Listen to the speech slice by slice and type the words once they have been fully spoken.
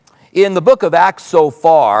In the book of Acts so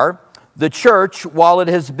far, the church, while it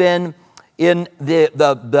has been in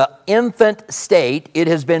the infant state, it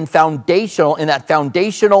has been foundational. In that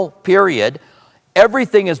foundational period,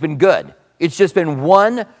 everything has been good. It's just been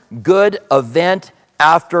one good event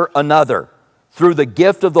after another. Through the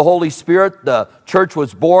gift of the Holy Spirit, the church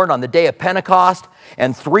was born on the day of Pentecost,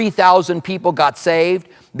 and 3,000 people got saved.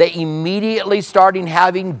 They immediately started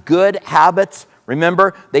having good habits.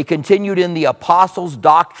 Remember, they continued in the apostles'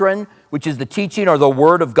 doctrine, which is the teaching or the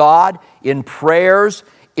word of God, in prayers,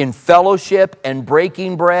 in fellowship, and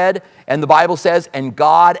breaking bread. And the Bible says, and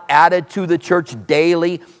God added to the church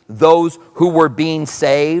daily those who were being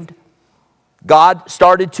saved. God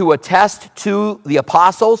started to attest to the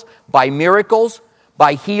apostles by miracles,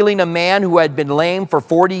 by healing a man who had been lame for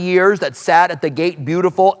 40 years that sat at the gate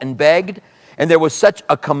beautiful and begged. And there was such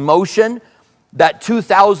a commotion that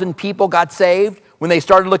 2,000 people got saved when they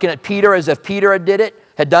started looking at Peter as if Peter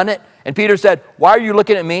had done it. And Peter said, "Why are you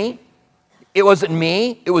looking at me? It wasn't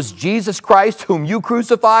me. It was Jesus Christ whom you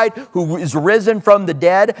crucified, who is risen from the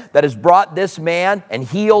dead, that has brought this man and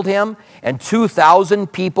healed him." And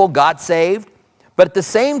 2,000 people got saved. But at the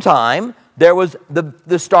same time, there was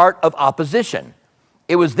the start of opposition.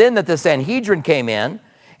 It was then that the Sanhedrin came in,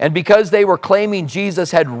 and because they were claiming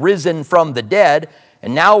Jesus had risen from the dead,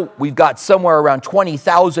 and now we've got somewhere around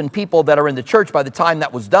 20,000 people that are in the church by the time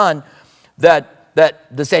that was done, that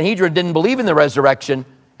the Sanhedrin didn't believe in the resurrection,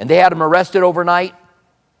 and they had him arrested overnight.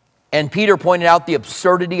 And Peter pointed out the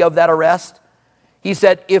absurdity of that arrest. He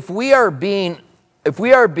said, if we are being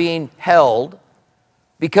held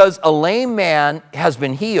because a lame man has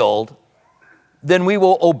been healed, then we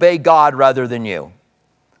will obey God rather than you.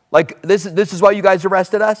 Like, this is why you guys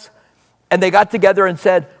arrested us? And they got together and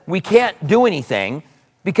said, we can't do anything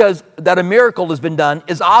because that a miracle has been done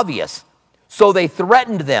is obvious. So they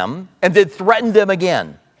threatened them, and then threatened them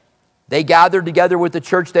again. They gathered together with the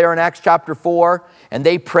church there in Acts chapter 4, and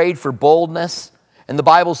they prayed for boldness. And the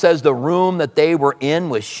Bible says the room that they were in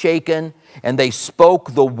was shaken, and they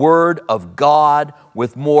spoke the word of God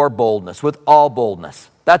with more boldness, with all boldness.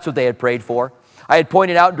 That's what they had prayed for. I had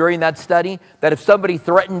pointed out during that study that if somebody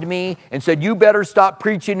threatened me and said, you better stop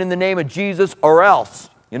preaching in the name of Jesus or else,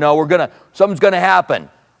 something's gonna happen,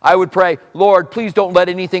 I would pray, Lord, please don't let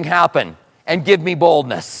anything happen and give me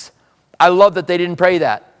boldness. I love that they didn't pray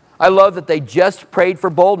that. I love that they just prayed for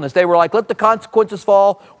boldness. They were like, let the consequences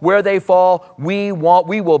fall where they fall. We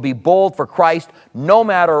will be bold for Christ no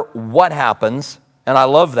matter what happens. And I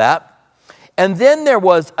love that. And then there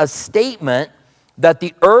was a statement that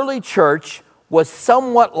the early church was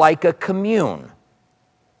somewhat like a commune.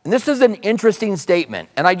 And this is an interesting statement.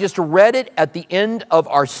 And I just read it at the end of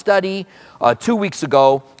our study 2 weeks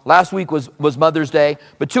ago. Last week was Mother's Day.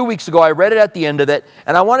 But 2 weeks ago, I read it at the end of it.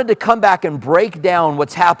 And I wanted to come back and break down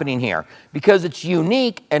what's happening here, because it's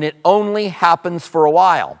unique and it only happens for a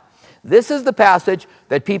while. This is the passage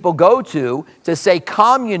that people go to say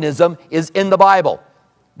communism is in the Bible.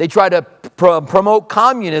 They try to promote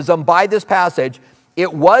communism by this passage.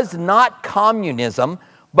 It was not communism,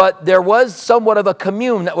 but there was somewhat of a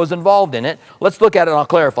commune that was involved in it. Let's look at it and I'll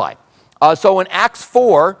clarify. So in Acts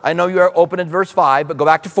 4, I know you're open at verse 5, but go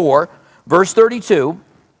back to 4, verse 32.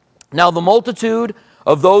 Now the multitude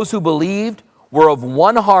of those who believed were of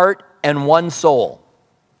one heart and one soul.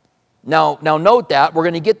 Now note that, we're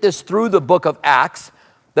going to get this through the book of Acts,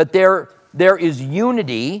 that there is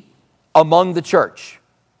unity among the church.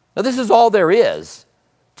 Now this is all there is.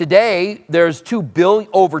 Today, there's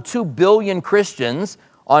over 2 billion Christians,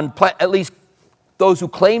 at least those who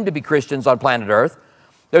claim to be Christians on planet Earth.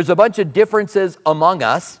 There's a bunch of differences among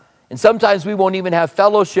us, and sometimes we won't even have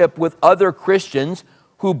fellowship with other Christians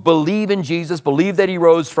who believe in Jesus, believe that he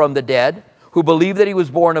rose from the dead, who believe that he was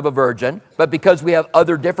born of a virgin, but because we have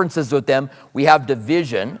other differences with them, we have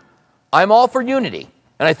division. I'm all for unity,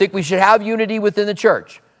 and I think we should have unity within the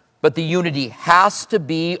church, but the unity has to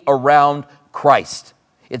be around Christ.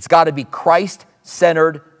 It's got to be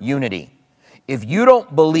Christ-centered unity. If you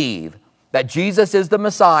don't believe that Jesus is the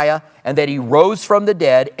Messiah and that he rose from the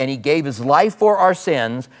dead and he gave his life for our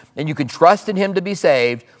sins, and you can trust in him to be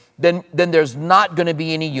saved, then there's not going to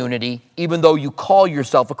be any unity, even though you call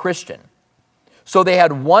yourself a Christian. So they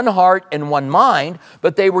had one heart and one mind,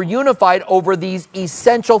 but they were unified over these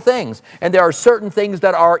essential things. And there are certain things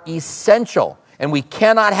that are essential. And we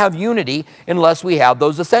cannot have unity unless we have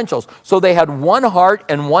those essentials. So they had one heart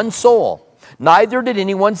and one soul. Neither did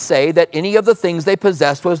anyone say that any of the things they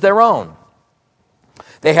possessed was their own.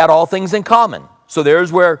 They had all things in common. So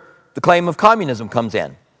there's where the claim of communism comes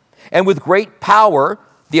in. And with great power,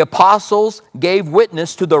 the apostles gave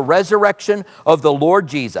witness to the resurrection of the Lord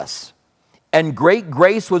Jesus. and great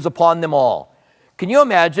grace was upon them all. Can you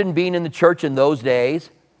imagine being in the church in those days,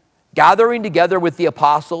 gathering together with the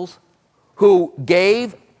apostles who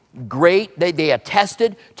gave they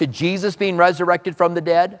attested to Jesus being resurrected from the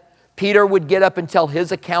dead? Peter would get up and tell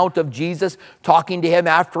his account of Jesus talking to him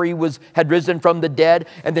after he had risen from the dead.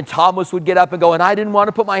 And then Thomas would get up and go, and I didn't want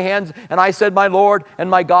to put my hands, and I said, my Lord and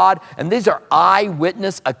my God. And these are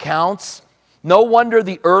eyewitness accounts. No wonder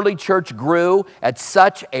the early church grew at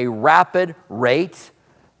such a rapid rate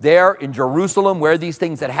there in Jerusalem where these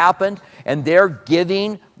things had happened. And they're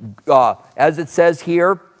giving, as it says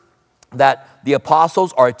here, that the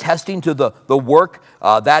apostles are attesting to the work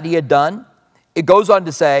that he had done. It goes on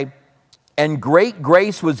to say, and great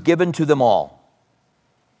grace was given to them all.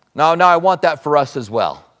 Now I want that for us as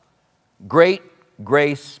well. Great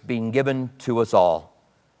grace being given to us all.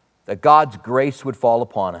 That God's grace would fall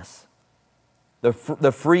upon us.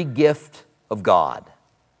 The free gift of God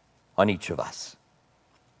on each of us.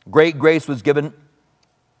 Great grace was given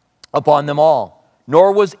upon them all.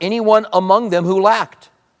 Nor was anyone among them who lacked.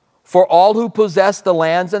 For all who possessed the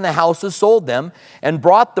lands and the houses sold them and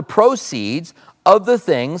brought the proceeds of the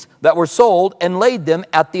things that were sold and laid them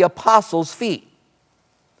at the apostles' feet.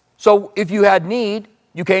 So if you had need,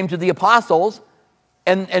 you came to the apostles,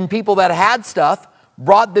 and people that had stuff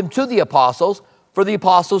brought them to the apostles for the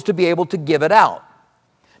apostles to be able to give it out.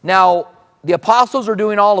 Now, the apostles are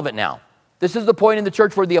doing all of it now. This is the point in the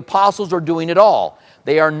church where the apostles are doing it all.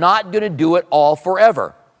 They are not going to do it all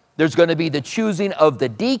forever. There's going to be the choosing of the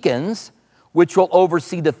deacons, which will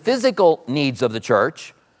oversee the physical needs of the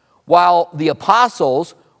church, while the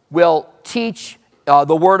apostles will teach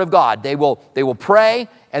the Word of God. They will pray,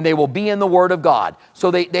 and they will be in the Word of God.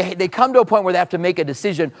 So they come to a point where they have to make a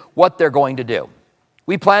decision what they're going to do.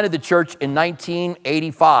 We planted the church in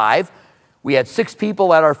 1985. We had 6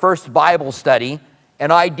 people at our first Bible study,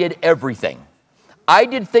 and I did everything. I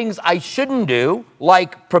did things I shouldn't do,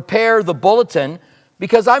 like prepare the bulletin,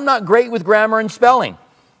 because I'm not great with grammar and spelling.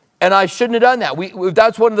 And I shouldn't have done that.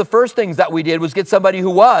 That's one of the first things that we did, was get somebody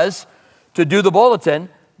who was to do the bulletin,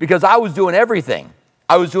 because I was doing everything.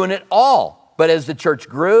 I was doing it all. But as the church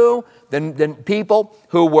grew, then people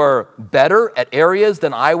who were better at areas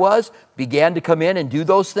than I was began to come in and do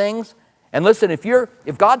those things. And listen,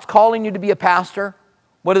 if God's calling you to be a pastor,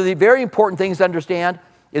 one of the very important things to understand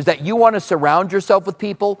is that you want to surround yourself with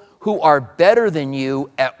people who are better than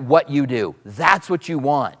you at what you do. That's what you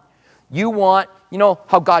want. You know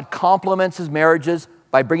how God complements his marriages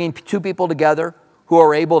by bringing 2 people together who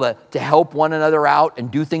are able to help one another out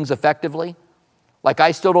and do things effectively? Like,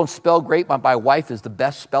 I still don't spell great, but my wife is the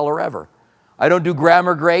best speller ever. I don't do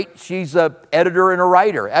grammar great. She's an editor and a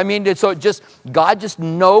writer. I mean, God just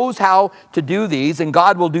knows how to do these, and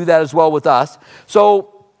God will do that as well with us.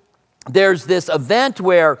 So there's this event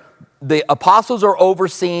where the apostles are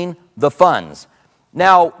overseeing the funds.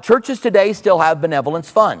 Now, churches today still have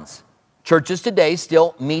benevolence funds. Churches today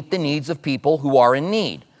still meet the needs of people who are in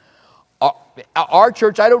need. Our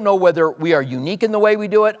church, I don't know whether we are unique in the way we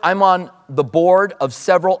do it. I'm on the board of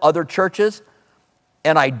several other churches,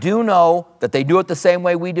 and I do know that they do it the same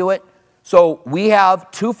way we do it. So we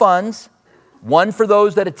have 2 funds, one for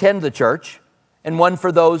those that attend the church and one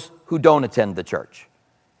for those who don't attend the church.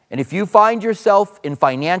 And if you find yourself in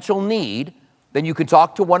financial need, then you can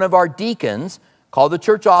talk to one of our deacons, call the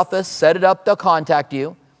church office, set it up, they'll contact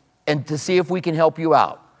you, and to see if we can help you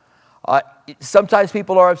out. Sometimes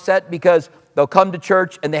people are upset because they'll come to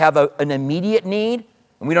church and they have an immediate need,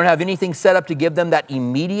 and we don't have anything set up to give them that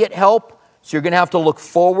immediate help. So you're going to have to look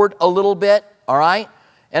forward a little bit, all right?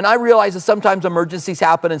 And I realize that sometimes emergencies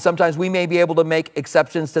happen, and sometimes we may be able to make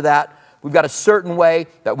exceptions to that. We've got a certain way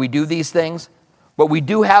that we do these things, but we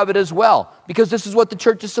do have it as well, because this is what the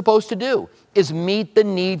church is supposed to do, is meet the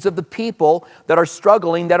needs of the people that are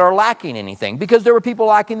struggling, that are lacking anything. Because there were people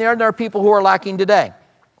lacking there, and there are people who are lacking today.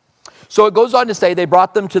 So it goes on to say they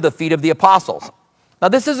brought them to the feet of the apostles. Now,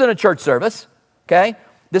 this isn't a church service, okay?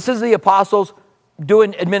 This is the apostles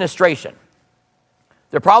doing administration.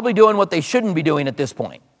 They're probably doing what they shouldn't be doing at this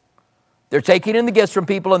point. They're taking in the gifts from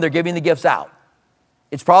people and they're giving the gifts out.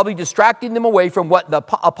 It's probably distracting them away from what the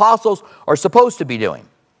apostles are supposed to be doing.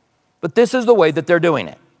 But this is the way that they're doing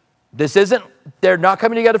it. They're not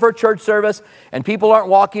coming together for a church service, and people aren't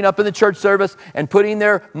walking up in the church service and putting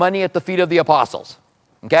their money at the feet of the apostles,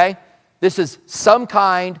 okay? This is some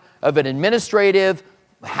kind of an administrative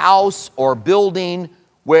house or building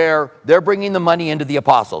where they're bringing the money into the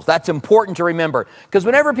apostles. That's important to remember, because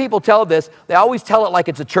whenever people tell this, they always tell it like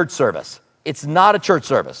it's a church service. It's not a church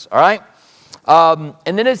service, all right?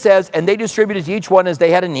 And then it says, and they distributed to each one as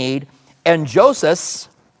they had a need. And Joseph,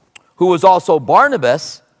 who was also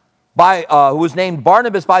Barnabas, who was named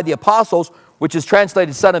Barnabas by the apostles, which is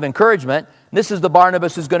translated son of encouragement. This is the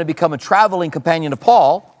Barnabas who's going to become a traveling companion of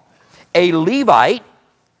Paul. A Levite.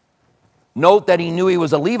 Note that he knew he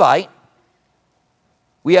was a Levite.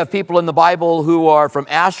 We have people in the Bible who are from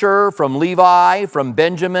Asher, from Levi, from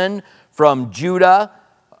Benjamin, from Judah,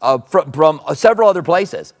 from several other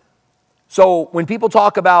places. So when people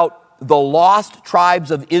talk about the lost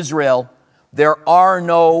tribes of Israel, there are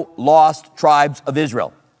no lost tribes of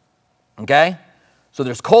Israel. Okay? So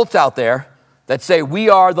there's cults out there that say we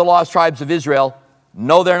are the lost tribes of Israel.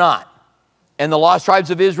 No, they're not. And the lost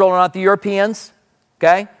tribes of Israel are not the Europeans.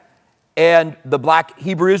 Okay? And the black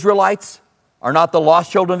Hebrew Israelites are not the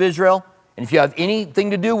lost children of Israel. And if you have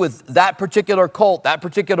anything to do with that particular cult, that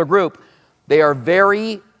particular group, they are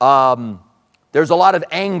very, there's a lot of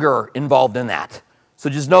anger involved in that. So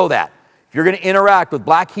just know that. If you're going to interact with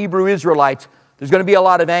black Hebrew Israelites, there's going to be a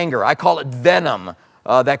lot of anger. I call it venom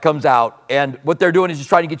that comes out. And what they're doing is just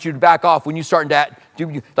trying to get you to back off when you start to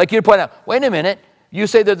do, like you point out, wait a minute, you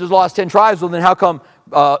say that there's lost 10 tribes, well then how come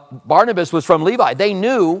Barnabas was from Levi? They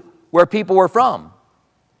knew where people were from.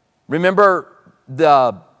 Remember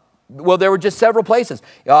there were just several places.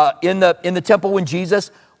 In the temple when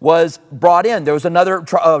Jesus was brought in, there was another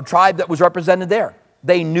tribe that was represented there.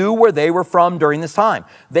 They knew where they were from during this time.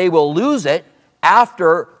 They will lose it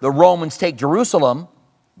after the Romans take Jerusalem,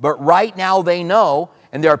 but right now they know,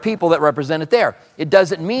 and there are people that represent it there. It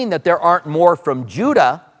doesn't mean that there aren't more from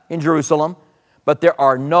Judah in Jerusalem, but there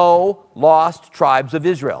are no lost tribes of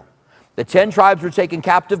Israel. The 10 tribes were taken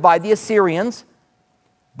captive by the Assyrians,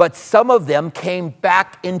 but some of them came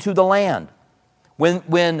back into the land.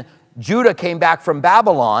 When Judah came back from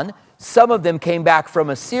Babylon, some of them came back from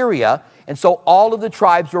Assyria, and so all of the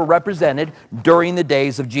tribes were represented during the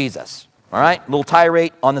days of Jesus. All right, a little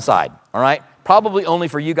tirade on the side. All right, probably only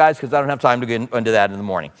for you guys because I don't have time to get into that in the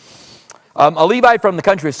morning. A Levite from the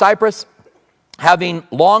country of Cyprus, having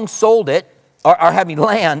long sold it, or having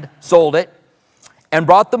land, sold it, and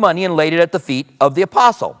brought the money and laid it at the feet of the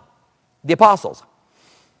apostles.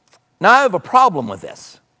 Now I have a problem with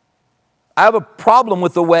this. I have a problem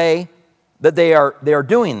with the way that they are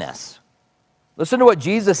doing this. Listen to what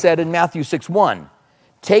Jesus said in Matthew 6:1.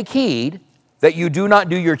 Take heed that you do not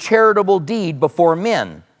do your charitable deed before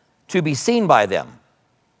men to be seen by them.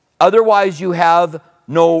 Otherwise you have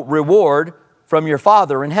no reward from your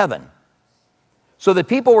Father in heaven. So the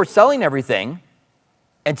people were selling everything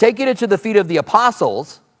and taking it to the feet of the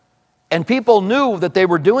apostles, and people knew that they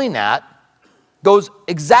were doing that, goes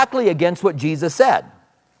exactly against what Jesus said.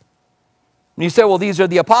 And you say, well, these are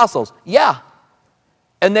the apostles. Yeah.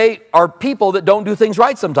 And they are people that don't do things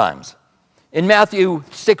right sometimes. In Matthew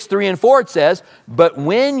 6:3-4 it says, but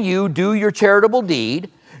when you do your charitable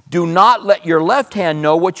deed, do not let your left hand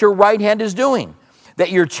know what your right hand is doing,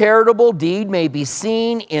 that your charitable deed may be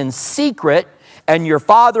seen in secret, and your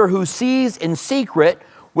Father who sees in secret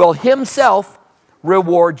will himself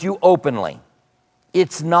reward you openly.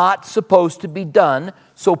 It's not supposed to be done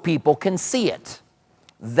so people can see it.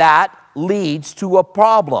 That leads to a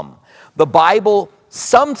problem. The Bible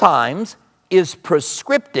sometimes is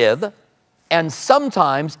prescriptive and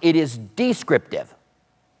sometimes it is descriptive.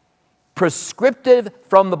 Prescriptive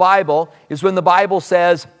from the Bible is when the Bible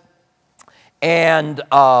says, and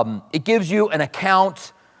it gives you an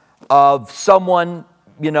account of someone,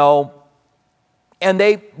 and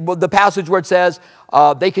the passage where it says,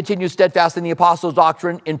 they continue steadfast in the apostles'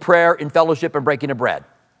 doctrine, in prayer, in fellowship, and breaking of bread.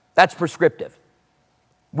 That's prescriptive.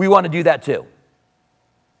 We want to do that too.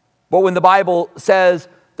 But when the Bible says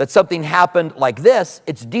that something happened like this,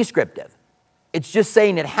 it's descriptive. It's just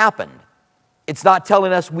saying it happened. It's not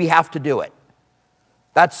telling us we have to do it.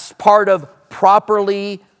 That's part of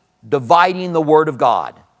properly dividing the Word of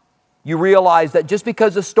God. You realize that just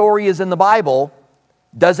because a story is in the Bible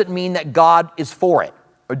doesn't mean that God is for it,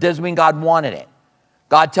 or doesn't mean God wanted it.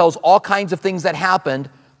 God tells all kinds of things that happened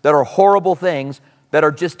that are horrible things that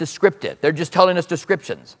are just descriptive. They're just telling us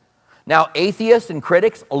descriptions. Now, atheists and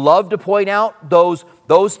critics love to point out those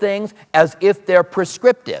things as if they're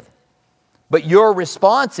prescriptive. But your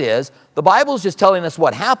response is, the Bible's just telling us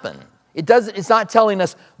what happened. It's not telling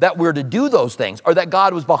us that we're to do those things, or that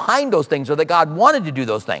God was behind those things, or that God wanted to do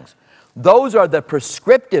those things. Those are the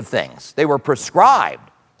prescriptive things. They were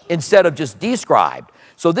prescribed instead of just described.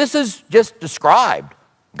 So this is just described.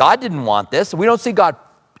 God didn't want this. We don't see God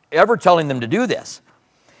ever telling them to do this.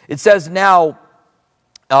 It says now,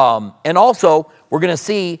 and also we're going to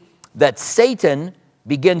see that Satan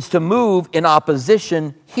begins to move in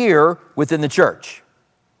opposition here within the church.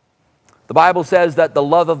 The Bible says that the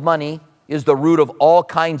love of money is the root of all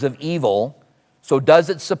kinds of evil. So does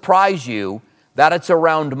it surprise you that it's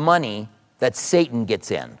around money that Satan gets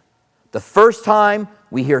in. The first time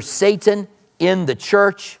we hear Satan in the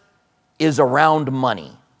church is around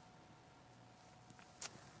money.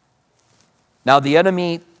 Now, the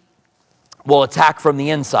enemy will attack from the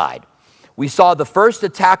inside. We saw the first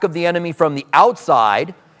attack of the enemy from the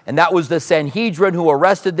outside, and that was the Sanhedrin who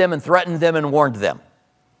arrested them and threatened them and warned them.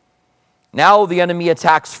 Now the enemy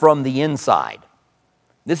attacks from the inside.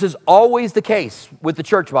 This is always the case with the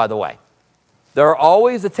church, by the way. There are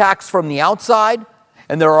always attacks from the outside,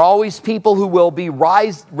 and there are always people who will be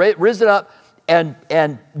risen up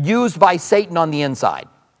and used by Satan on the inside.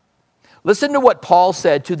 Listen to what Paul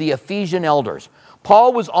said to the Ephesian elders.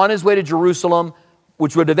 Paul was on his way to Jerusalem,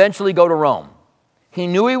 which would eventually go to Rome. He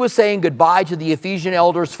knew he was saying goodbye to the Ephesian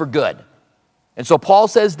elders for good. And so Paul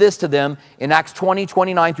says this to them in Acts 20,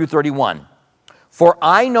 29 through 31. For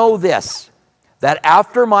I know this, that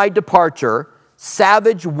after my departure,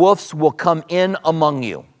 savage wolves will come in among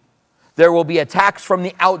you. There will be attacks from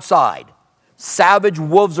the outside. Savage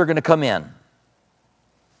wolves are going to come in,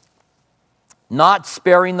 not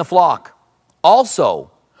sparing the flock. Also,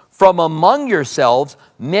 from among yourselves,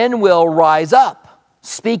 men will rise up,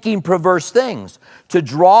 speaking perverse things, to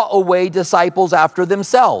draw away disciples after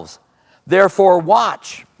themselves. Therefore,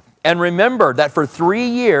 watch and remember that for 3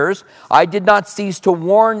 years I did not cease to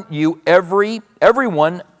warn you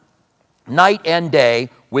everyone night and day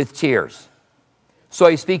with tears. So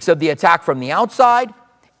he speaks of the attack from the outside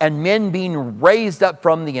and men being raised up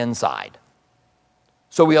from the inside.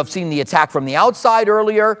 So we have seen the attack from the outside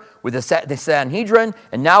earlier with the Sanhedrin,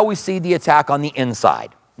 and now we see the attack on the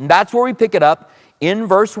inside. And that's where we pick it up in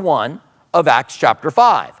verse 1 of Acts chapter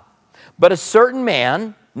 5. But a certain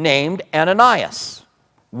man named Ananias,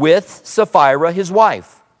 with Sapphira his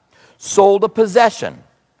wife, sold a possession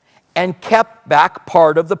and kept back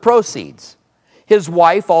part of the proceeds, his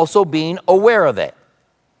wife also being aware of it.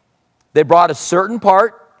 They brought a certain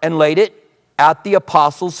part and laid it at the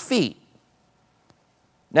apostles' feet.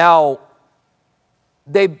 Now,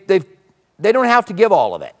 they don't have to give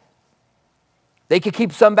all of it. They could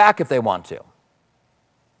keep some back if they want to.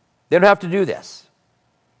 They don't have to do this.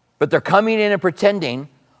 But they're coming in and pretending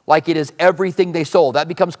like it is everything they sold. That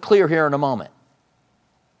becomes clear here in a moment.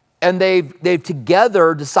 And they've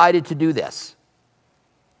together decided to do this.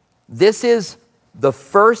 This is the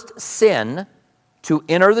first sin to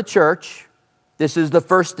enter the church. This is the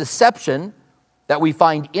first deception that we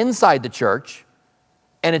find inside the church.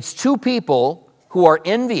 And it's two people who are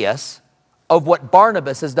envious of what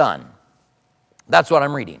Barnabas has done. That's what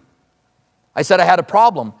I'm reading. I said I had a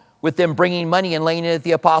problem with them bringing money and laying it at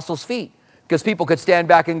the apostles' feet, because people could stand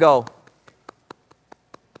back and go,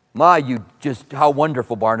 my, how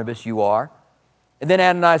wonderful, Barnabas, you are. And then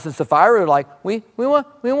Ananias and Sapphira are like, we want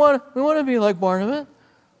to be like Barnabas.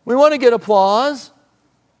 We want to get applause.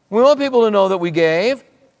 We want people to know that we gave,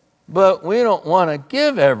 but we don't want to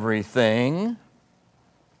give everything.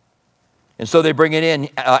 And so they bring it in.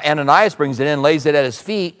 Ananias brings it in, lays it at his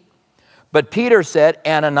feet. But Peter said,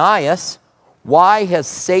 Ananias, why has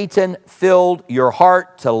Satan filled your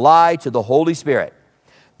heart to lie to the Holy Spirit?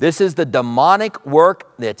 This is the demonic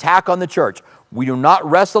work, the attack on the church. We do not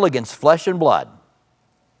wrestle against flesh and blood.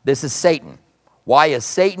 This is Satan. Why has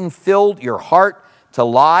Satan filled your heart to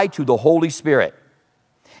lie to the Holy Spirit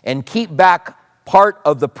and keep back part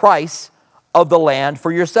of the price of the land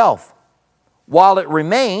for yourself? While it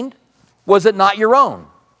remained, was it not your own?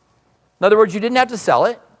 In other words, you didn't have to sell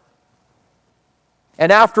it.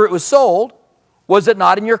 And after it was sold, was it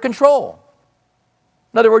not in your control?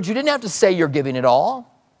 In other words, you didn't have to say you're giving it all.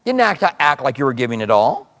 You didn't have to act like you were giving it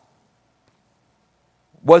all.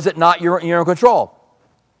 Was it not in your control?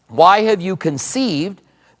 Why have you conceived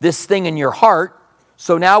this thing in your heart?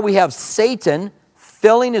 So now we have Satan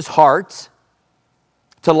filling his heart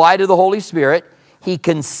to lie to the Holy Spirit. He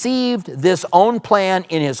conceived this own plan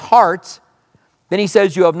in his heart. Then he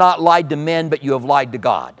says, you have not lied to men, but you have lied to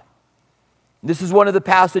God. This is one of the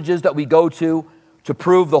passages that we go to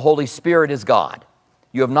prove the Holy Spirit is God.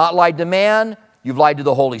 You have not lied to man, you've lied to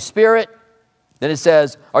the Holy Spirit. Then it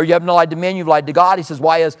says, or you haven't lied to men, you've lied to God. He says,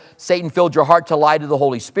 why has Satan filled your heart to lie to the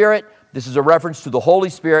Holy Spirit? This is a reference to the Holy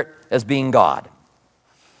Spirit as being God.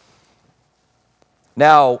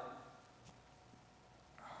 Now,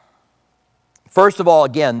 first of all,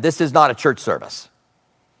 again, this is not a church service,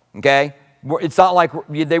 okay? It's not like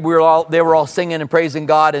they were all singing and praising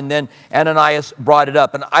God, and then Ananias brought it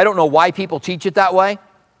up. And I don't know why people teach it that way,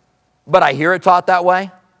 but I hear it taught that way.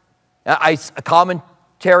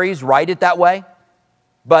 Commentaries write it that way,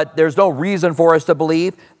 but there's no reason for us to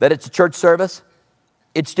believe that it's a church service.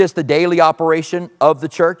 It's just the daily operation of the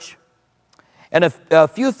church. And a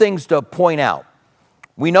few things to point out.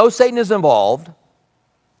 We know Satan is involved,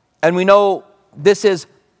 and we know this is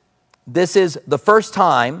the first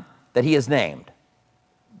time that he is named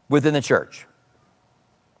within the church.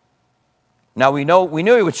 Now we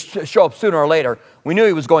knew he would show up sooner or later. We knew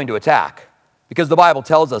he was going to attack because the Bible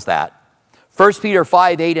tells us that. 1 Peter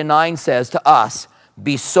 5:8-9 says to us,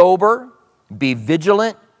 be sober, be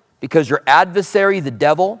vigilant, because your adversary, the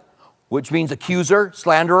devil, which means accuser,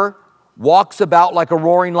 slanderer, walks about like a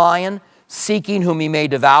roaring lion, seeking whom he may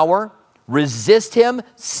devour. Resist him,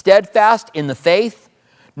 steadfast in the faith,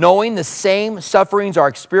 knowing the same sufferings are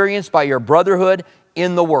experienced by your brotherhood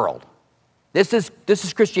in the world. This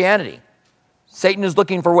is Christianity. Satan is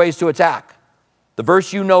looking for ways to attack. The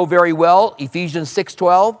verse you know very well, Ephesians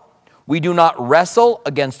 6:12, we do not wrestle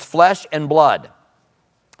against flesh and blood.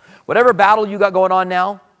 Whatever battle you got going on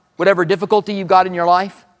now, whatever difficulty you've got in your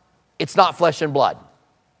life, it's not flesh and blood.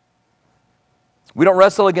 We don't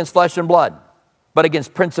wrestle against flesh and blood, but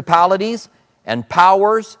against principalities and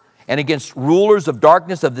powers and against rulers of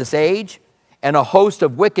darkness of this age and a host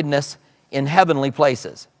of wickedness in heavenly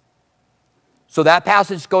places. So that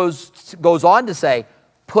passage goes on to say,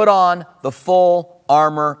 put on the full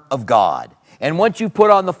armor of God. And once you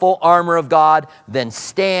put on the full armor of God, then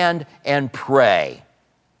stand and pray.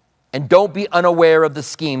 And don't be unaware of the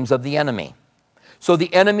schemes of the enemy. So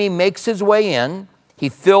the enemy makes his way in. He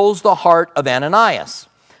fills the heart of Ananias.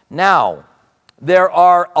 Now, there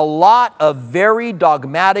are a lot of very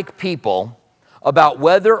dogmatic people about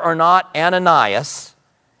whether or not Ananias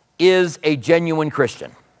is a genuine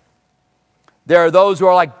Christian. There are those who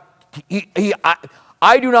are like,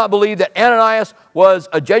 I do not believe that Ananias was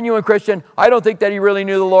a genuine Christian. I don't think that he really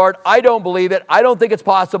knew the Lord. I don't believe it. I don't think it's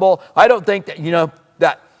possible. I don't think that,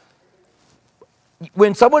 that.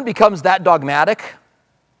 When someone becomes that dogmatic,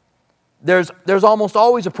 there's almost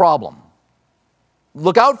always a problem.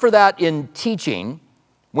 Look out for that in teaching,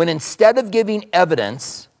 when instead of giving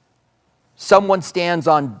evidence, someone stands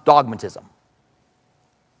on dogmatism.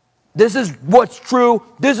 This is what's true.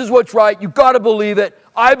 This is what's right. You've got to believe it.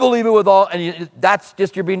 I believe it with all. And that's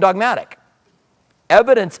just, you're being dogmatic.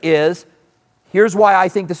 Evidence is, here's why I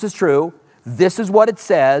think this is true. This is what it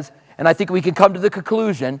says. And I think we can come to the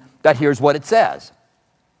conclusion that here's what it says.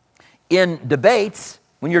 In debates,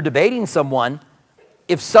 when you're debating someone,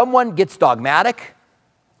 if someone gets dogmatic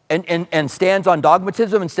and stands on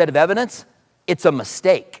dogmatism instead of evidence, it's a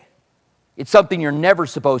mistake. It's something you're never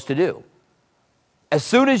supposed to do. As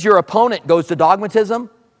soon as your opponent goes to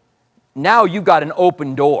dogmatism, now you've got an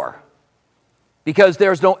open door, because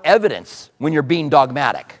there's no evidence when you're being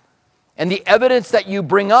dogmatic. And the evidence that you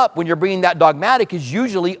bring up when you're being that dogmatic is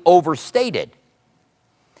usually overstated.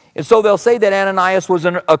 And so they'll say that Ananias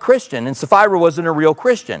wasn't a Christian and Sapphira wasn't a real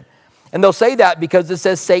Christian. And they'll say that because it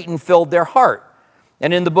says Satan filled their heart.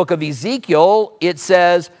 And in the book of Ezekiel, it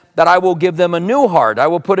says that I will give them a new heart. I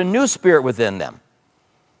will put a new spirit within them.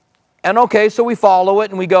 And okay, so we follow it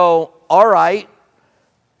and we go, all right.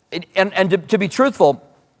 And to be truthful,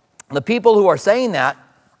 the people who are saying that,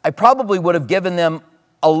 I probably would have given them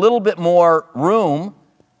a little bit more room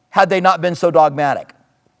had they not been so dogmatic.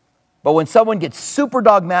 But when someone gets super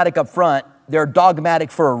dogmatic up front, they're dogmatic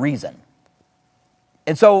for a reason.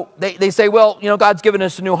 And so they say, well, God's given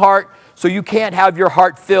us a new heart, so you can't have your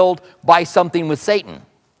heart filled by something with Satan.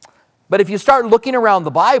 But if you start looking around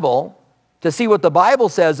the Bible to see what the Bible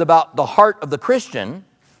says about the heart of the Christian,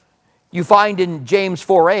 you find in James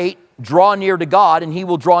 4:8, draw near to God and he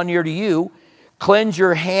will draw near to you. Cleanse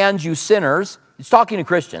your hands, you sinners. It's talking to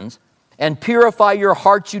Christians. And purify your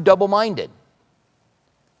hearts, you double-minded.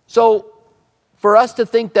 So for us to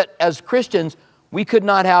think that as Christians, we could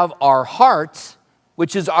not have our hearts,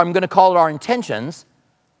 which is, I'm going to call it our intentions,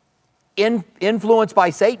 influenced by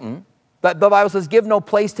Satan, but the Bible says give no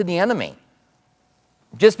place to the enemy.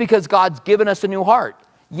 Just because God's given us a new heart.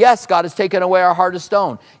 Yes, God has taken away our heart of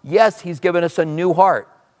stone. Yes, he's given us a new heart.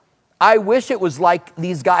 I wish it was like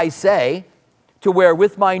these guys say, to where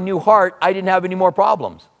with my new heart, I didn't have any more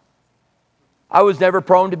problems. I was never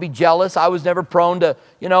prone to be jealous. I was never prone to,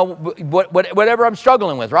 whatever I'm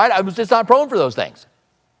struggling with, right? I was just not prone for those things.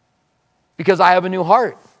 Because I have a new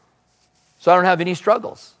heart. So I don't have any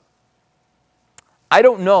struggles. I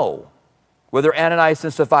don't know whether Ananias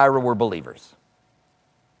and Sapphira were believers.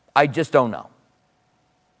 I just don't know.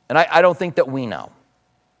 And I don't think that we know.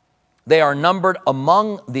 They are numbered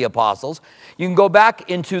among the apostles. You can go back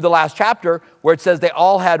into the last chapter where it says they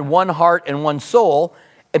all had one heart and one soul,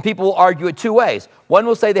 and people will argue it two ways. One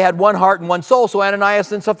will say they had one heart and one soul, so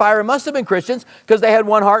Ananias and Sapphira must have been Christians because they had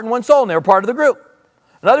one heart and one soul, and they were part of the group.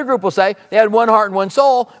 Another group will say they had one heart and one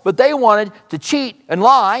soul, but they wanted to cheat and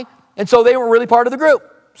lie, and so they weren't really part of the group.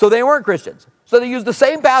 So they weren't Christians. So they use the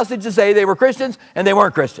same passage to say they were Christians and they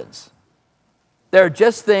weren't Christians. They're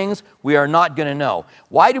just things we are not going to know.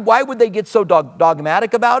 Why would they get so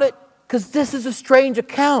dogmatic about it? Because this is a strange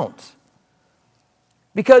account.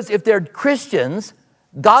 Because if they're Christians,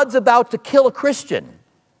 God's about to kill a Christian.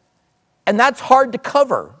 And that's hard to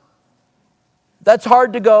cover. That's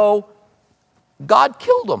hard to go, God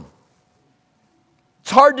killed them.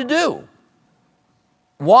 It's hard to do.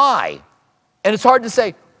 Why? And it's hard to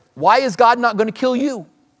say, why is God not going to kill you?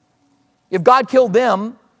 If God killed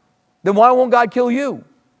them, then why won't God kill you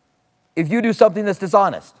if you do something that's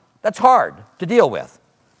dishonest? That's hard to deal with.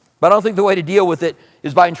 But I don't think the way to deal with it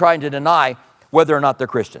is by trying to deny whether or not they're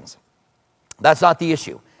Christians. That's not the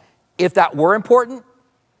issue. If that were important,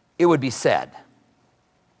 it would be said.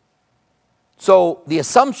 So the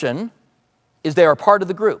assumption is they are part of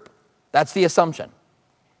the group. That's the assumption.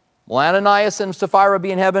 Will Ananias and Sapphira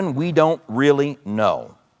be in heaven? We don't really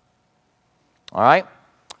know. All right?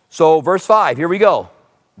 So verse 5, here we go.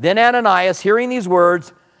 Then Ananias, hearing these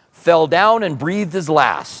words, fell down and breathed his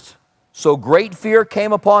last. So great fear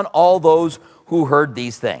came upon all those who heard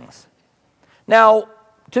these things. Now,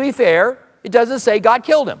 to be fair, it doesn't say God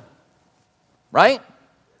killed him, right?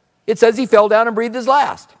 It says he fell down and breathed his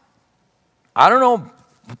last. I don't know,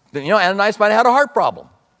 Ananias might have had a heart problem.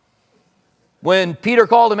 When Peter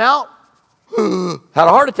called him out, had a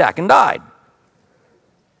heart attack and died.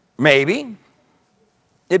 Maybe.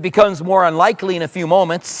 It becomes more unlikely in a few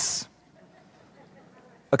moments.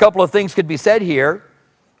 A couple of things could be said here,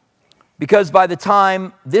 because by the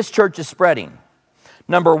time this church is spreading,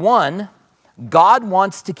 number one, God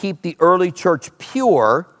wants to keep the early church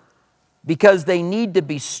pure because they need to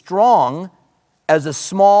be strong as a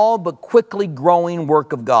small but quickly growing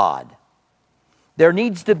work of God. There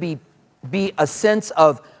needs to be a sense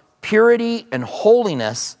of purity and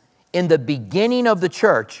holiness in the beginning of the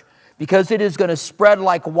church, because it is going to spread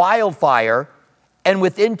like wildfire, and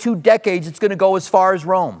within 2 decades it's going to go as far as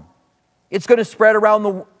Rome. It's going to spread around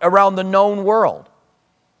the known world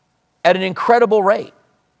at an incredible rate.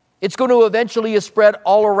 It's going to eventually spread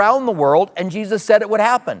all around the world, and Jesus said it would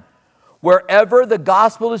happen. Wherever the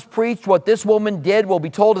gospel is preached, what this woman did will be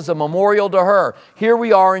told as a memorial to her. Here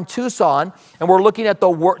we are in Tucson, and we're looking at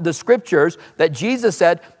the scriptures that Jesus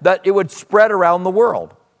said that it would spread around the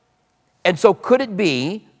world. And so could it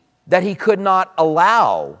be that he could not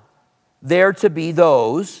allow there to be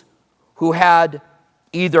those who had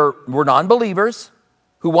either were non-believers,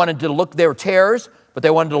 who wanted to look, they were tares, but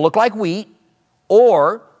they wanted to look like wheat,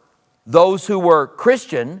 or those who were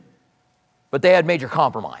Christian, but they had major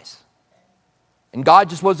compromise. And God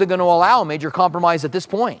just wasn't going to allow major compromise at this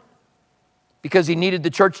point, because he needed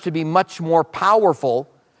the church to be much more powerful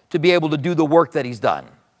to be able to do the work that he's done.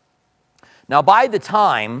 Now, by the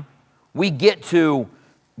time we get to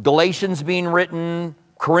Galatians being written,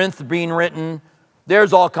 Corinth being written,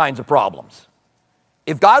 there's all kinds of problems.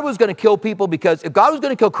 If God was going to kill people if God was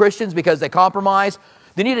going to kill Christians because they compromised,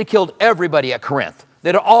 then he'd have killed everybody at Corinth.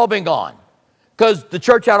 They'd have all been gone, because the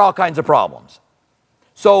church had all kinds of problems.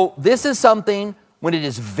 So this is something, when it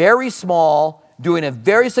is very small, doing a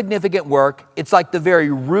very significant work, it's like the very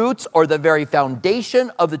roots or the very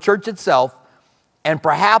foundation of the church itself. And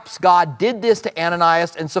perhaps God did this to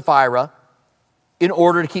Ananias and Sapphira in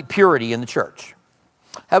order to keep purity in the church.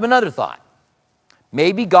 I have another thought.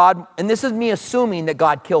 Maybe God, and this is me assuming that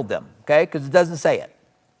God killed them, okay, because it doesn't say it.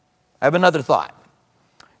 I have another thought.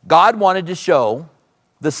 God wanted to show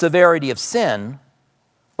the severity of sin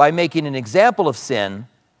by making an example of sin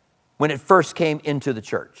when it first came into the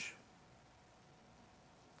church.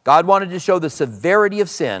 God wanted to show the severity of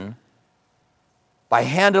sin by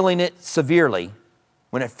handling it severely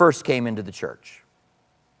when it first came into the church.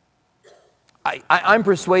 I'm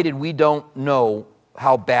persuaded we don't know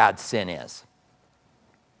how bad sin is.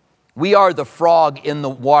 We are the frog in the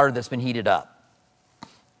water that's been heated up.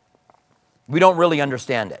 We don't really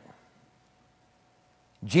understand it.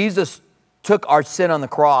 Jesus took our sin on the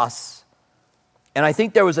cross, and I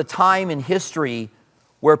think there was a time in history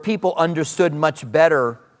where people understood much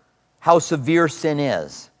better how severe sin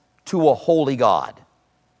is to a holy God.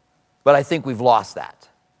 But I think we've lost that.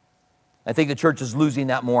 I think the church is losing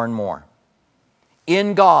that more and more.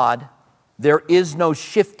 In God, there is no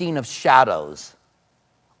shifting of shadows.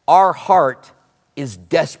 Our heart is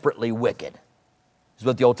desperately wicked, is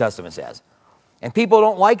what the Old Testament says. And people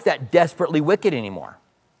don't like that desperately wicked anymore.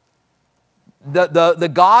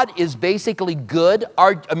 The God is basically good.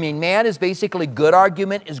 Man is basically good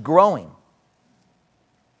argument is growing.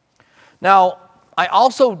 Now, I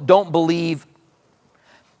also don't believe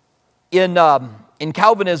in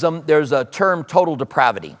Calvinism, there's a term total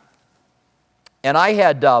depravity. And I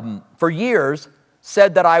had for years,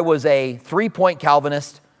 said that I was a three-point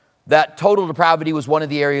Calvinist, that total depravity was one of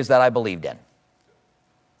the areas that I believed in.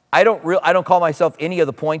 I don't call myself any of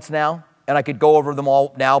the points now, and I could go over them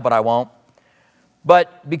all now, but I won't.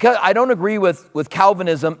 But because I don't agree with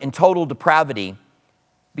Calvinism in total depravity,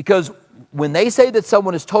 because when they say that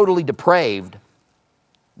someone is totally depraved,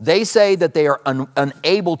 they say that they are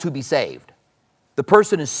unable to be saved. The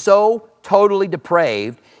person is so totally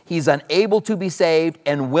depraved, he's unable to be saved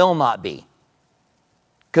and will not be,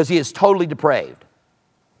 because he is totally depraved.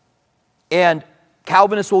 And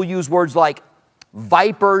Calvinists will use words like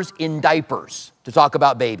vipers in diapers to talk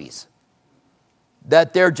about babies.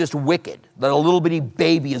 That they're just wicked, that a little bitty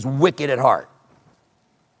baby is wicked at heart.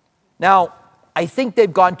 Now, I think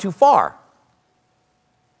they've gone too far.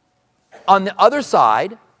 On the other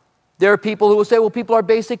side, there are people who will say, well, people are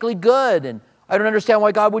basically good, and I don't understand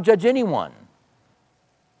why God would judge anyone.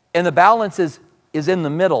 And the balance is in the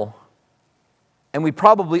middle, and we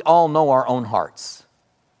probably all know our own hearts.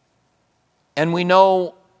 And we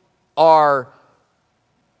know our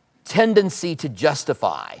tendency to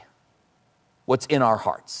justify what's in our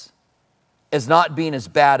hearts as not being as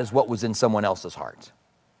bad as what was in someone else's heart.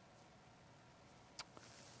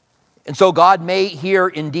 And so God may here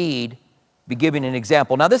indeed be giving an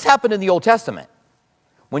example. Now, this happened in the Old Testament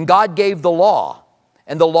when God gave the law,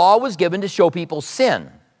 and the law was given to show people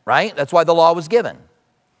sin, right? That's why the law was given.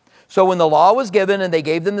 So when the law was given and they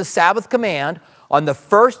gave them the Sabbath command, on the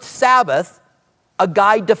first Sabbath, a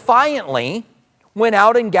guy defiantly went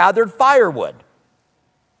out and gathered firewood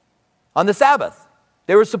on the Sabbath.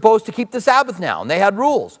 They were supposed to keep the Sabbath now, and they had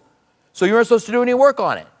rules. So you weren't supposed to do any work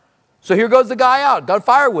on it. So here goes the guy out, got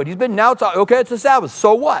firewood. He's been now, okay, it's the Sabbath.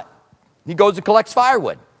 So what? He goes and collects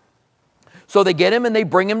firewood. So they get him and they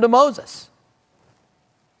bring him to Moses.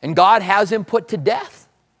 And God has him put to death.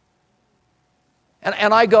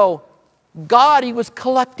 And I go, God, he was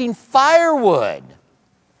collecting firewood.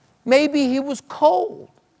 Maybe he was cold.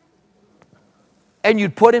 And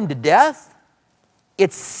you'd put him to death?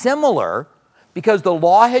 It's similar because the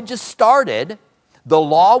law had just started. The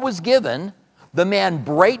law was given. The man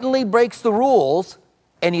blatantly breaks the rules,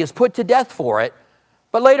 and he is put to death for it.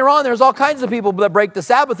 But later on, there's all kinds of people that break the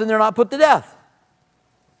Sabbath, and they're not put to death.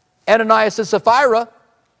 Ananias and Sapphira,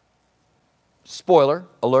 spoiler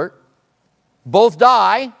alert, both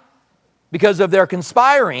die because of their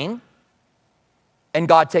conspiring, and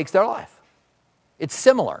God takes their life. It's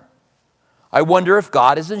similar. I wonder if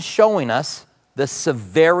God isn't showing us the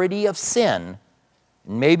severity of sin.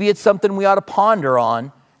 Maybe it's something we ought to ponder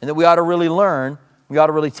on, and that we ought to really learn, we ought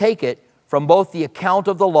to really take it from both the account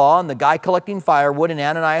of the law and the guy collecting firewood and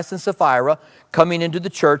Ananias and Sapphira coming into the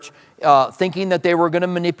church thinking that they were going to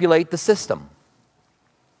manipulate the system.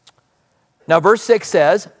 Now verse 6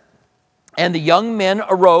 says, and the young men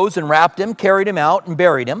arose and wrapped him, carried him out, and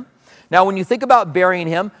buried him. Now when you think about burying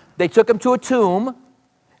him, they took him to a tomb,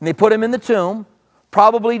 and they put him in the tomb,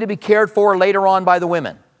 probably to be cared for later on by the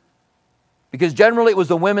women. Because generally it was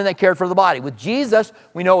the women that cared for the body. With Jesus,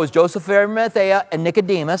 we know it was Joseph of Arimathea and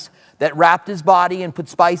Nicodemus that wrapped his body and put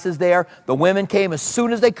spices there. The women came as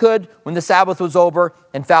soon as they could when the Sabbath was over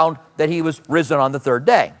and found that he was risen on the third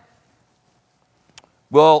day.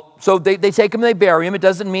 Well, so they take him and they bury him. It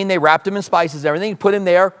doesn't mean they wrapped him in spices and everything. Put him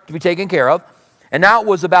there to be taken care of. And now it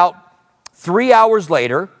was about 3 hours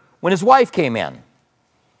later when his wife came in.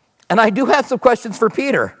 And I do have some questions for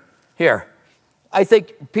Peter here. I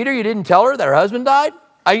think, Peter, you didn't tell her that her husband died?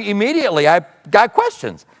 I got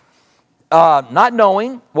questions. Not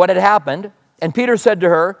knowing what had happened, and Peter said to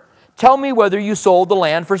her, tell me whether you sold the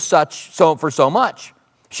land for so much.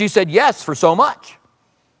 She said, yes, for so much.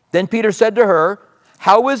 Then Peter said to her,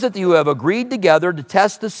 how is it that you have agreed together to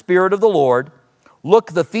test the Spirit of the Lord?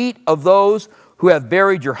 Look, the feet of those who have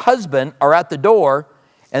buried your husband are at the door,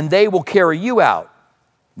 and they will carry you out.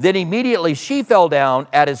 Then immediately she fell down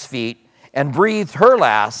at his feet and breathed her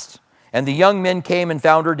last, and the young men came and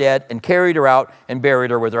found her dead and carried her out and buried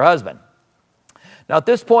her with her husband. Now at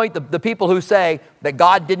this point, the people who say that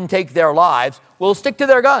God didn't take their lives will stick to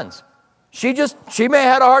their guns. She may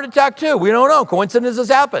have had a heart attack too. We don't know. Coincidences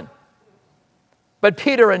happen. But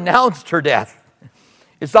Peter announced her death.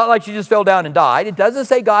 It's not like she just fell down and died. It doesn't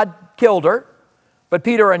say God killed her, but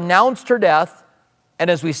Peter announced her death. And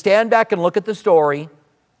as we stand back and look at the story,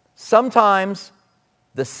 sometimes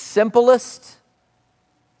the simplest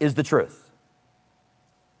is the truth.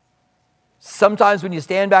 Sometimes when you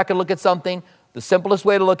stand back and look at something, the simplest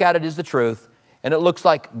way to look at it is the truth. And it looks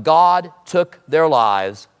like God took their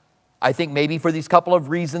lives, I think maybe for these couple of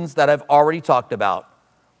reasons that I've already talked about.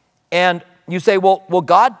 And you say, well,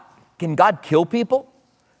 can God kill people?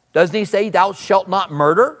 Doesn't he say, thou shalt not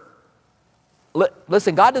murder?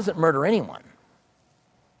 Listen, God doesn't murder anyone.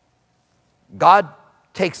 God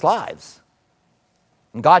takes lives.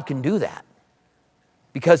 And God can do that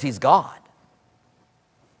because he's God.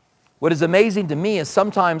 What is amazing to me is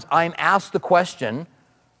sometimes I'm asked the question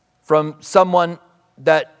from someone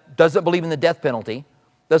that doesn't believe in the death penalty.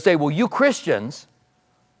 They'll say, well, you Christians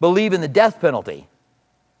believe in the death penalty.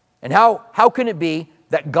 And how can it be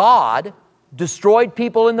that God destroyed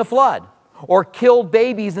people in the flood or killed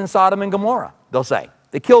babies in Sodom and Gomorrah? They'll say.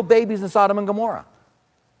 They killed babies in Sodom and Gomorrah.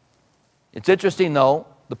 It's interesting, though,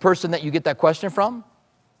 the person that you get that question from,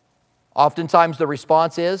 oftentimes the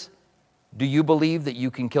response is, do you believe that you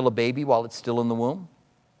can kill a baby while it's still in the womb?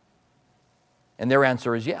 And their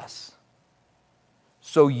answer is yes.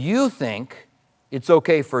 So you think it's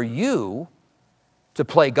okay for you to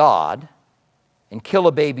play God and kill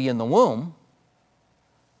a baby in the womb,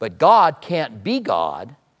 but God can't be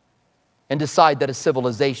God and decide that a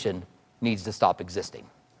civilization needs to stop existing.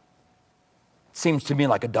 Seems to me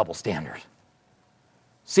like a double standard.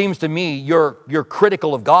 Seems to me you're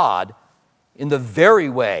critical of God in the very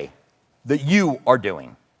way that you are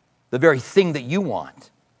doing, the very thing that you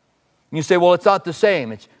want. And you say, well, it's not the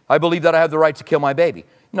same. I believe that I have the right to kill my baby.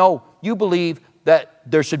 No, you believe that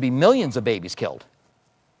there should be millions of babies killed.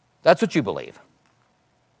 That's what you believe.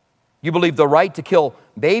 You believe the right to kill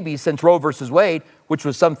babies since Roe versus Wade, which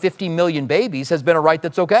was some 50 million babies, has been a right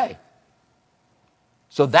that's okay.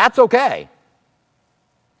 So that's okay.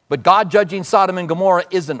 But God judging Sodom and Gomorrah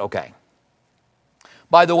isn't okay.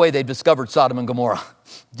 By the way, they've discovered Sodom and Gomorrah,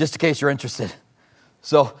 just in case you're interested.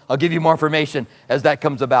 So I'll give you more information as that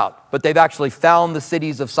comes about. But they've actually found the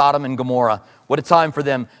cities of Sodom and Gomorrah. What a time for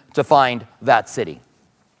them to find that city.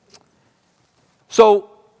 So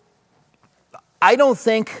I don't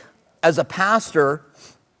think as a pastor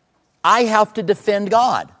I have to defend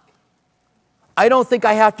God. I don't think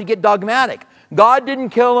I have to get dogmatic. God didn't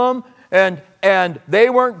kill them and they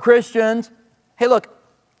weren't Christians. Hey, look,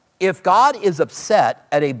 if God is upset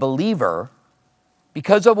at a believer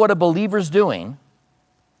because of what a believer's doing,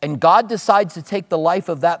 and God decides to take the life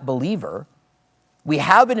of that believer, we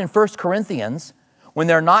have it in 1 Corinthians when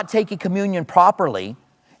they're not taking communion properly,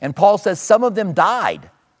 and Paul says some of them died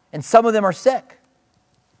and some of them are sick.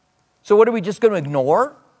 So what, are we just going to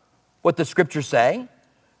ignore what the scriptures say?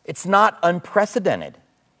 It's not unprecedented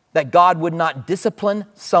that God would not discipline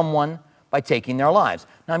someone by taking their lives.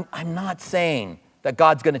 Now, I'm not saying that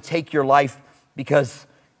God's going to take your life because,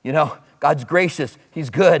 God's gracious, he's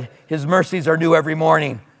good, his mercies are new every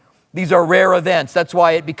morning. These are rare events. That's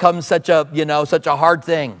why it becomes such a hard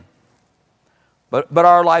thing. But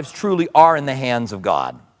our lives truly are in the hands of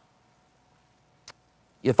God.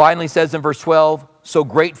 It finally says in verse 12, so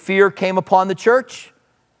great fear came upon the church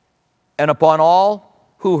and upon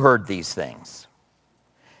all who heard these things.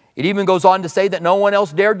 It even goes on to say that no one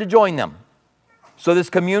else dared to join them. So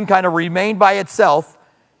this commune kind of remained by itself,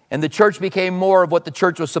 and the church became more of what the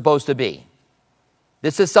church was supposed to be.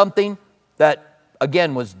 This is something that,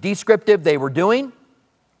 again, was descriptive they were doing,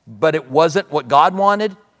 but it wasn't what God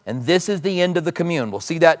wanted, and this is the end of the commune. We'll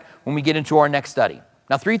see that when we get into our next study.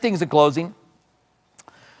 Now, 3 things in closing.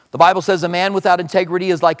 The Bible says a man without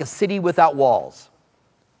integrity is like a city without walls.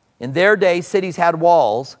 In their day, cities had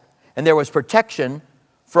walls, and there was protection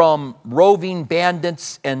from roving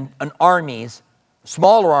bandits and armies,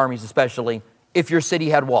 smaller armies especially, if your city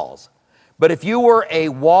had walls. But if you were a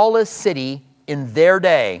wall-less city in their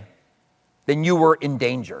day, then you were in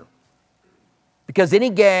danger. Because any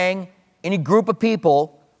gang, any group of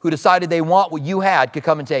people who decided they want what you had could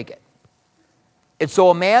come and take it. And so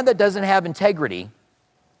a man that doesn't have integrity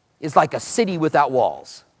is like a city without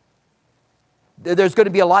walls. There's going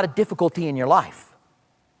to be a lot of difficulty in your life.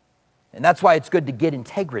 And that's why it's good to get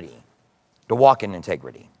integrity, to walk in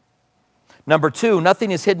integrity. Number 2,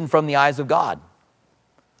 nothing is hidden from the eyes of God,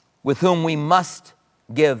 with whom we must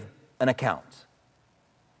give an account.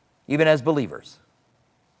 Even as believers,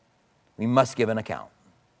 we must give an account.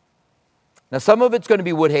 Now, some of it's going to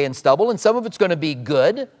be wood, hay, and stubble, and some of it's going to be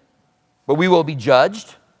good, but we will be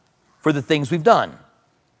judged for the things we've done.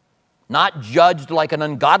 Not judged like an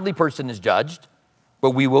ungodly person is judged, but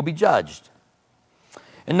we will be judged.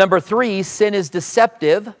 And number 3, sin is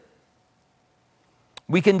deceptive.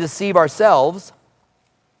 We can deceive ourselves,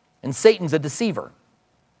 and Satan's a deceiver.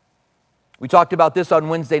 We talked about this on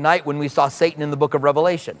Wednesday night when we saw Satan in the book of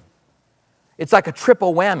Revelation. It's like a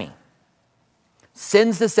triple whammy.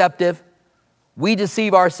 Sin's deceptive, we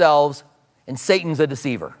deceive ourselves, and Satan's a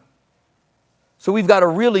deceiver. So we've got to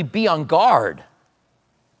really be on guard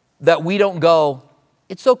that we don't go,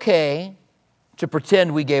 it's okay to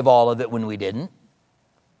pretend we gave all of it when we didn't.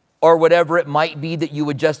 or whatever it might be that you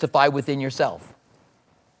would justify within yourself.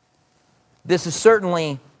 This is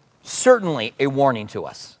certainly a warning to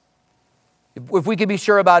us. If we could be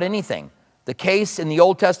sure about anything, the case in the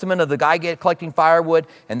Old Testament of the guy collecting firewood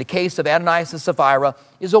and the case of Ananias and Sapphira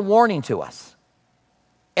is a warning to us.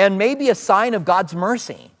 And maybe a sign of God's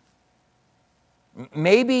mercy.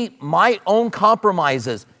 Maybe my own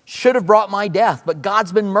compromises should have brought my death, but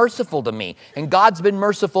God's been merciful to me, and God's been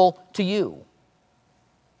merciful to you.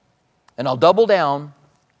 And I'll double down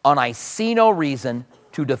on I see no reason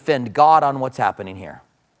to defend God on what's happening here.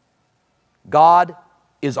 God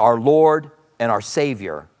is our Lord and our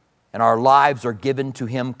Savior, and our lives are given to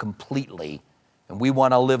Him completely, and we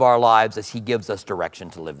want to live our lives as He gives us direction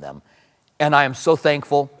to live them. And I am so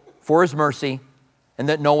thankful for His mercy and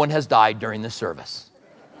that no one has died during this service.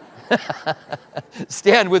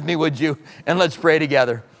 Stand with me, would you? And let's pray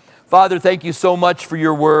together. Father, thank you so much for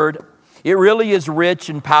your word. It really is rich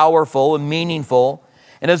and powerful and meaningful.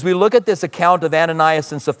 And as we look at this account of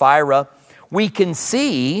Ananias and Sapphira, we can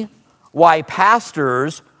see why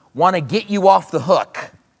pastors want to get you off the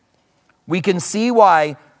hook. We can see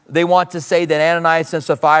why they want to say that Ananias and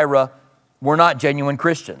Sapphira were not genuine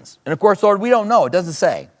Christians. And of course, Lord, we don't know. It doesn't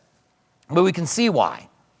say. But we can see why.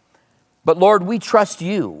 But Lord, we trust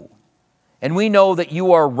you. And we know that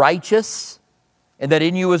you are righteous and that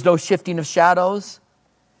in you is no shifting of shadows.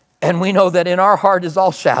 And we know that in our heart is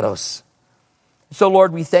all shadows. So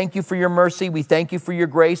Lord, we thank you for your mercy. We thank you for your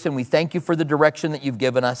grace. And we thank you for the direction that you've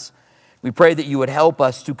given us. We pray that you would help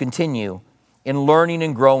us to continue in learning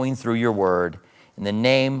and growing through your word. In the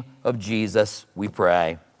name of Jesus, we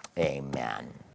pray. Amen.